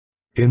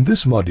In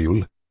this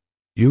module,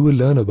 you will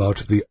learn about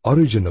the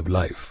origin of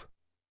life.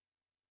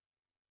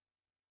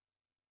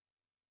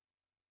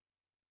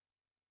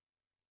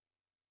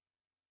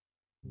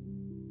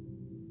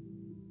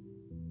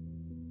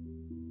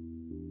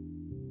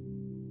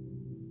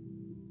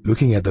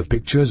 Looking at the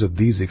pictures of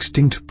these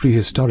extinct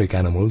prehistoric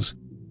animals,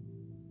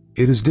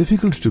 it is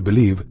difficult to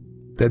believe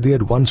that they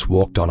had once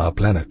walked on our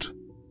planet.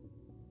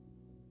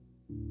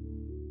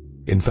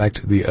 In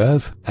fact, the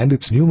Earth and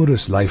its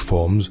numerous life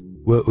forms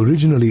were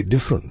originally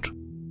different.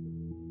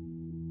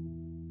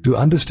 To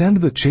understand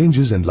the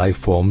changes in life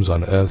forms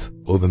on Earth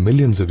over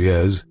millions of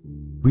years,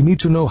 we need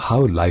to know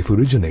how life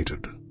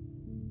originated.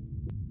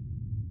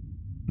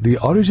 The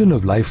origin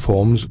of life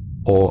forms,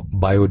 or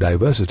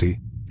biodiversity,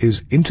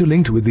 is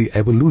interlinked with the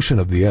evolution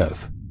of the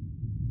Earth,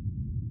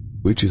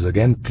 which is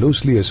again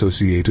closely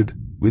associated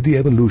with the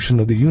evolution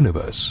of the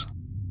universe.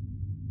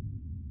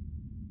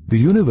 The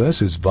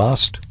universe is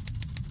vast,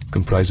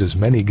 comprises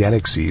many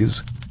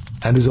galaxies,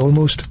 and is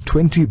almost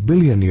 20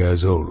 billion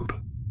years old.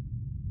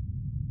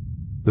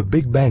 The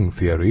Big Bang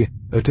Theory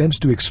attempts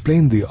to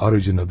explain the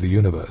origin of the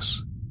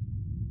universe.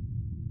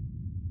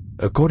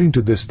 According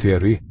to this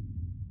theory,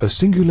 a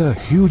singular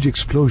huge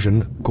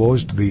explosion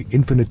caused the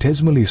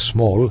infinitesimally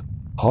small,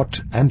 hot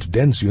and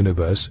dense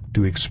universe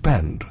to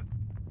expand,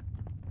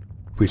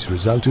 which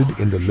resulted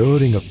in the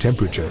lowering of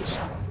temperatures.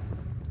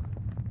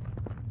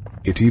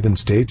 It even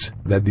states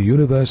that the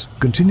universe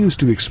continues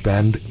to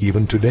expand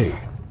even today.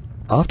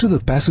 After the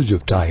passage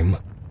of time,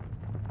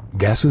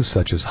 gases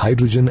such as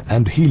hydrogen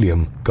and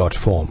helium got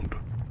formed.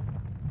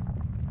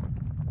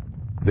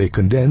 They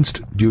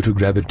condensed due to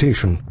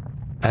gravitation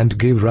and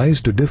gave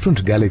rise to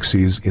different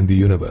galaxies in the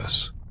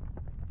universe.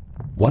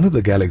 One of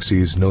the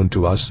galaxies known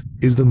to us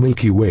is the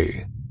Milky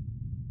Way,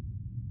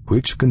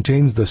 which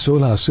contains the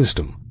solar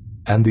system,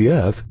 and the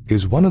Earth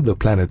is one of the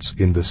planets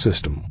in the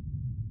system.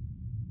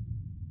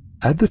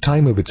 At the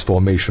time of its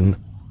formation,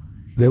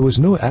 there was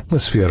no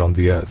atmosphere on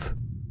the Earth.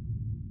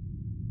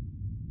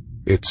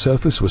 Its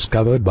surface was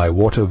covered by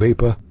water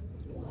vapor,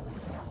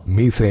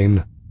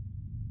 methane,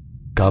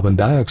 carbon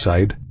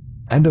dioxide,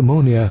 and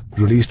ammonia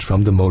released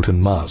from the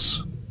molten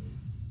mass.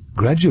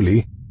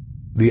 Gradually,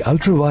 the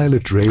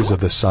ultraviolet rays of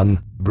the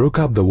sun broke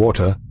up the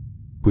water,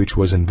 which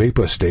was in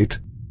vapor state,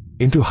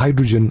 into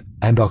hydrogen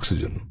and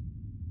oxygen.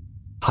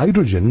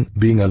 Hydrogen,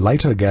 being a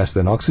lighter gas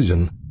than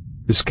oxygen,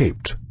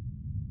 escaped.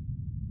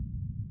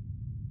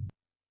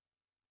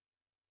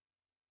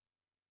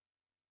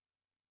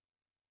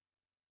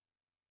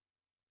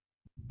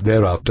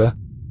 Thereafter,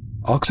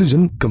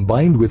 oxygen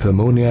combined with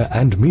ammonia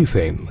and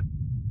methane,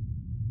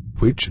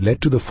 which led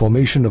to the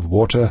formation of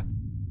water,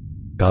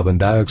 carbon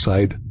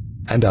dioxide,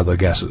 and other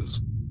gases.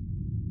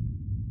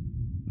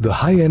 The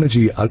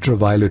high-energy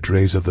ultraviolet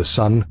rays of the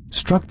sun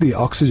struck the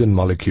oxygen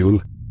molecule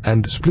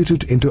and split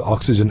it into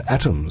oxygen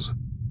atoms,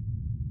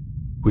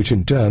 which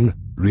in turn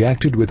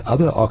reacted with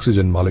other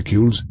oxygen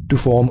molecules to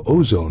form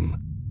ozone,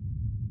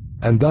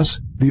 and thus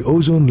the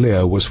ozone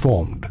layer was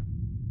formed.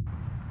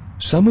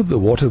 Some of the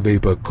water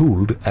vapor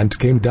cooled and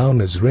came down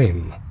as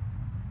rain,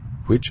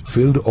 which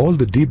filled all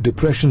the deep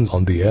depressions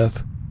on the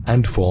Earth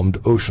and formed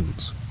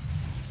oceans.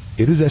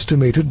 It is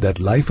estimated that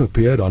life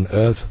appeared on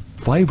Earth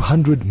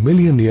 500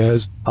 million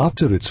years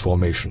after its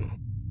formation.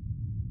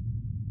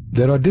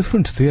 There are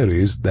different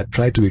theories that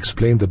try to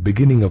explain the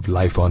beginning of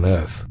life on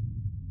Earth.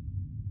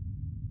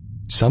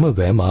 Some of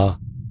them are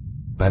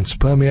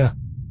panspermia,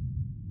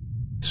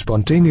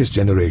 spontaneous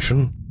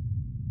generation,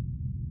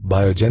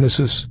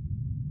 biogenesis,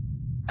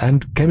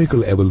 and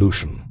chemical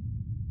evolution.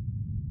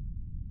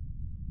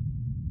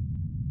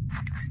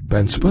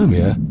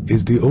 Panspermia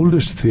is the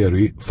oldest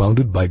theory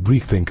founded by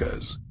Greek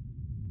thinkers.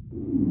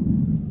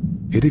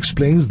 It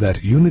explains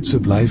that units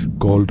of life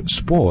called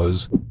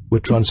spores were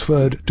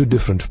transferred to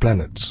different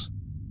planets.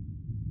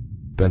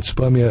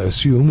 Panspermia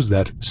assumes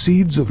that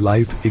seeds of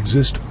life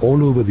exist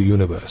all over the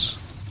universe.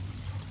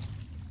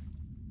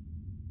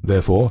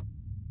 Therefore,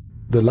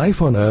 the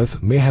life on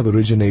Earth may have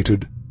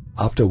originated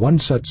after one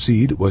such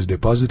seed was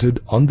deposited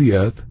on the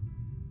Earth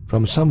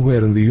from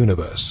somewhere in the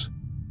universe.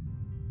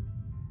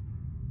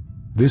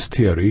 This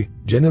theory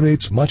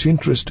generates much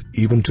interest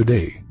even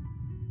today.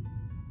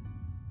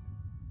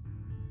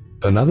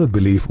 Another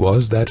belief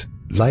was that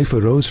life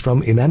arose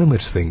from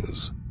inanimate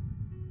things.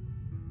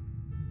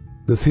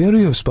 The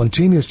theory of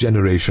spontaneous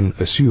generation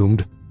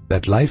assumed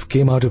that life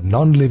came out of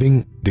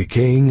non-living,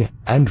 decaying,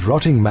 and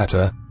rotting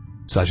matter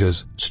such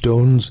as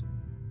stones,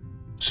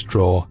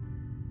 straw,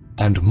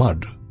 and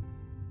mud.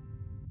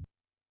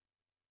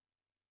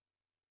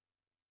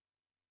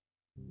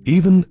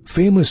 Even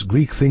famous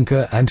Greek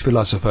thinker and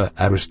philosopher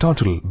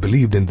Aristotle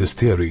believed in this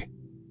theory.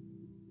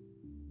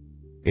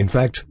 In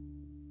fact,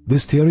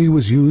 this theory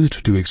was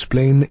used to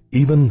explain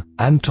even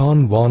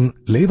Anton von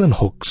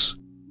Leeuwenhoek's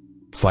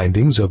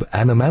findings of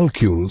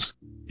animalcules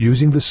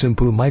using the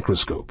simple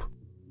microscope.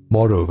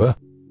 Moreover,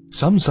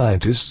 some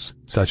scientists,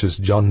 such as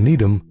John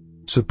Needham,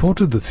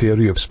 supported the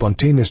theory of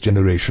spontaneous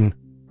generation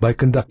by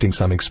conducting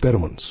some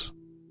experiments.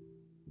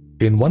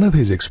 In one of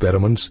his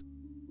experiments,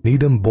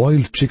 Needham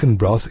boiled chicken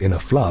broth in a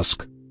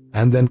flask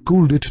and then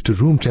cooled it to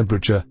room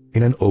temperature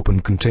in an open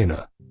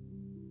container.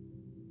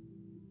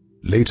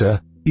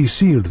 Later, he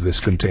sealed this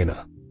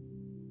container.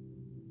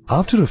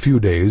 After a few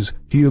days,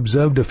 he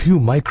observed a few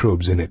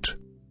microbes in it.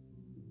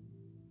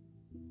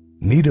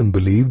 Needham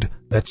believed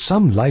that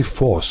some life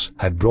force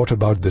had brought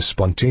about this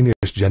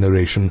spontaneous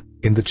generation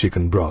in the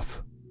chicken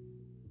broth.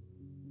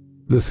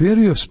 The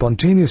theory of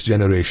spontaneous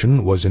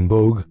generation was in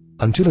vogue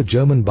until a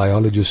German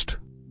biologist,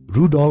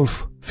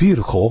 Rudolf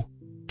Virchow,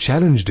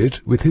 challenged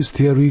it with his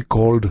theory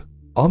called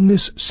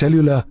omnis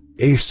cellula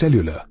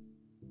acellular,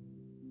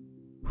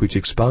 which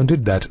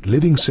expounded that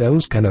living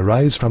cells can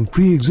arise from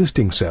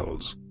pre-existing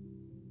cells.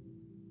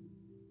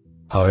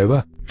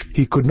 However,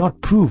 he could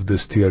not prove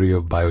this theory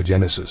of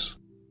biogenesis.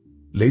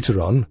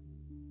 Later on,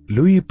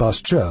 Louis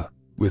Pasteur,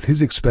 with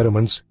his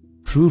experiments,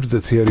 proved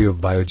the theory of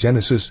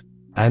biogenesis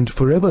and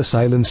forever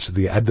silenced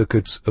the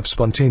advocates of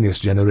spontaneous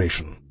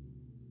generation.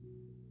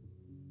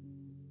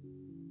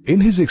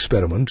 In his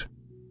experiment,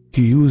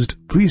 he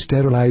used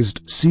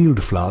pre-sterilized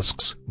sealed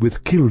flasks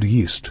with killed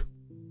yeast.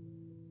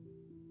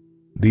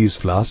 These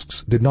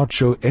flasks did not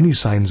show any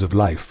signs of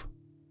life.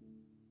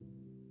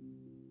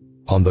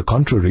 On the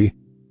contrary,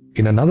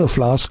 in another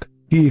flask,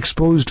 he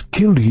exposed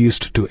killed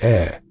yeast to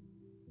air.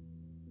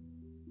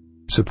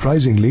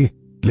 Surprisingly,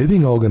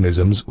 living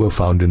organisms were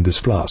found in this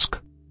flask.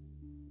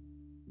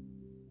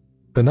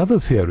 Another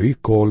theory,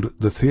 called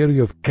the theory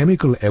of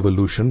chemical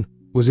evolution,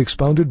 was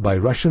expounded by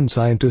Russian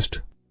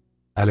scientist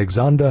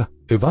Alexander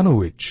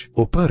Ivanovich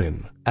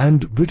Oparin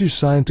and British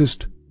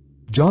scientist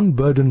John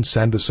Burdon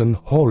Sanderson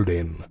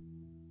Haldane.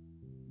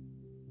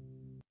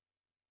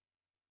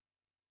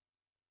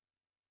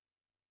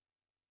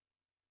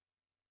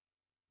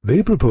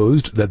 They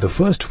proposed that the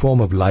first form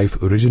of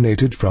life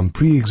originated from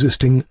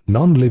pre-existing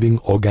non-living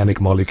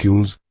organic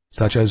molecules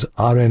such as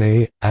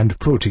RNA and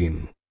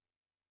protein.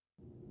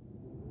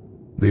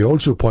 They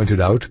also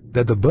pointed out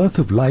that the birth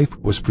of life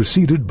was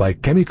preceded by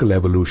chemical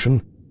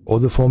evolution or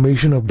the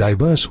formation of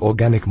diverse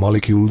organic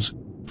molecules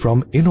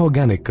from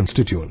inorganic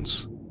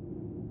constituents.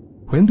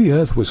 When the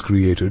Earth was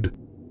created,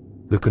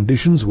 the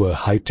conditions were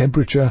high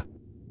temperature,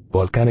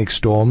 volcanic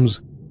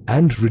storms,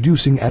 and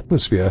reducing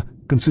atmosphere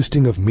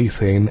consisting of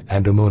methane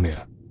and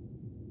ammonia.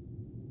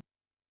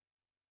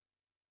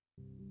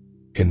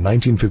 In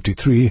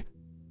 1953,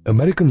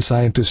 American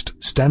scientist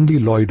Stanley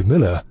Lloyd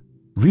Miller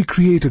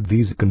recreated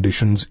these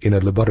conditions in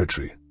a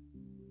laboratory.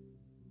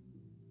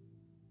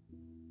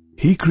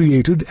 He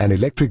created an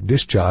electric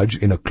discharge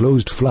in a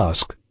closed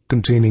flask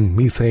containing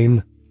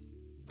methane,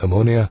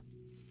 ammonia,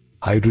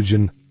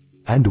 hydrogen,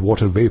 and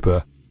water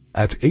vapor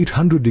at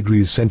 800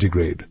 degrees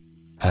centigrade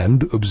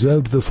and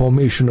observed the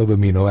formation of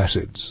amino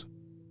acids.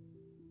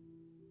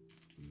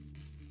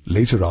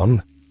 Later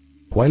on,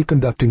 while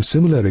conducting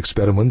similar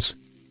experiments,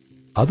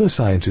 other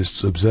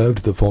scientists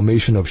observed the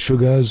formation of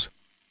sugars,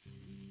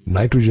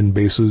 nitrogen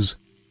bases,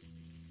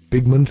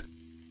 pigment,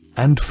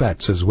 and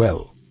fats as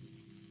well.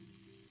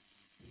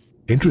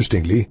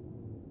 Interestingly,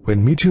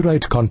 when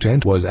meteorite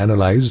content was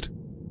analyzed,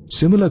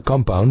 similar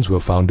compounds were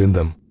found in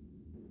them,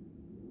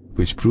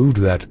 which proved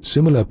that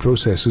similar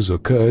processes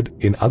occurred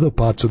in other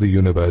parts of the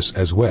universe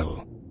as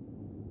well.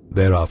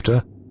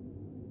 Thereafter,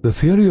 the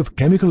theory of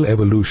chemical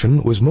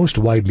evolution was most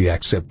widely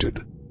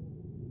accepted.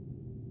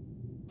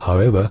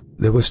 However,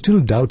 there were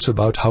still doubts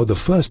about how the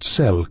first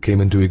cell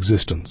came into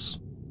existence.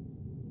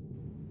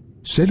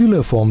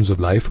 Cellular forms of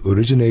life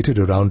originated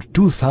around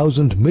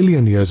 2,000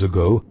 million years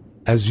ago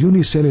as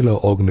unicellular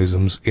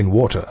organisms in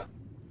water.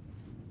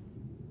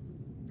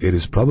 It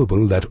is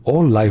probable that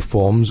all life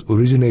forms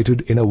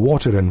originated in a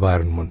water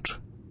environment.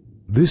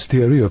 This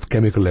theory of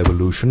chemical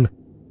evolution,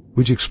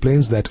 which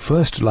explains that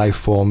first life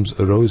forms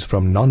arose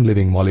from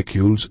non-living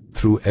molecules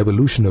through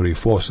evolutionary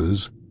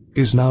forces,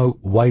 is now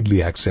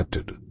widely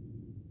accepted.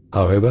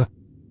 However,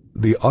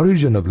 the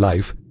origin of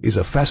life is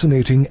a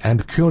fascinating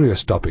and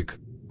curious topic,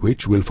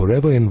 which will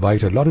forever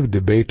invite a lot of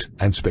debate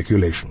and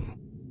speculation.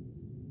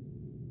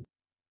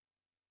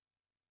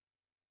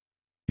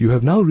 You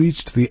have now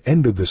reached the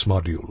end of this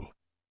module.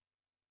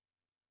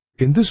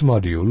 In this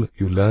module,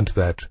 you learnt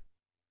that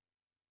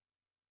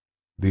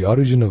the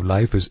origin of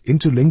life is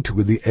interlinked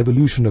with the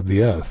evolution of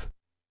the Earth,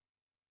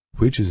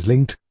 which is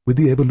linked with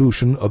the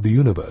evolution of the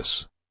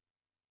universe.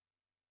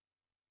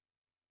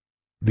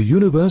 The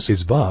universe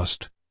is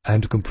vast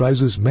and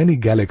comprises many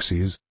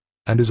galaxies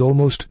and is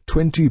almost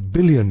 20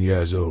 billion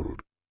years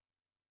old.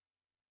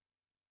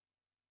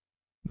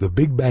 The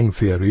Big Bang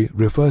theory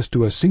refers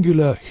to a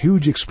singular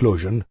huge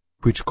explosion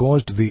which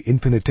caused the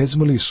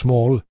infinitesimally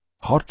small,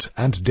 hot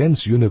and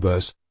dense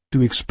universe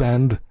to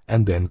expand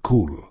and then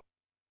cool.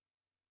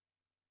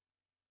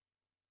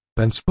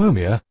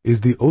 Panspermia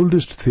is the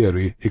oldest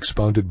theory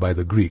expounded by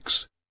the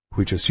Greeks,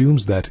 which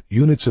assumes that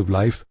units of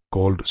life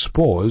called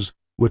spores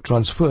were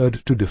transferred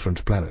to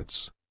different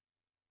planets.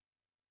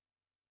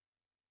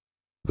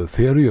 The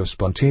theory of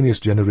spontaneous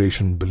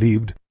generation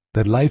believed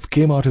that life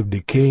came out of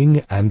decaying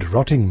and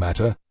rotting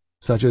matter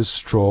such as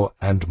straw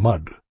and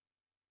mud.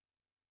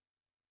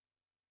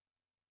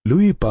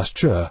 Louis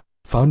Pasteur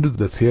founded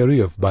the theory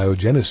of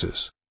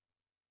biogenesis,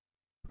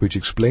 which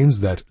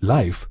explains that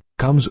life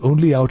comes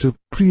only out of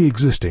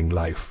pre-existing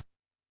life.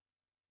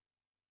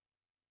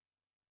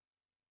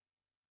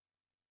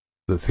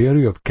 The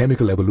theory of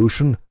chemical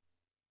evolution,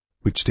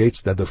 which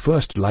states that the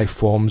first life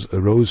forms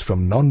arose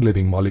from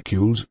non-living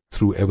molecules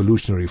through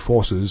evolutionary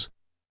forces,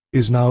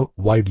 is now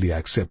widely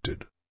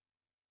accepted.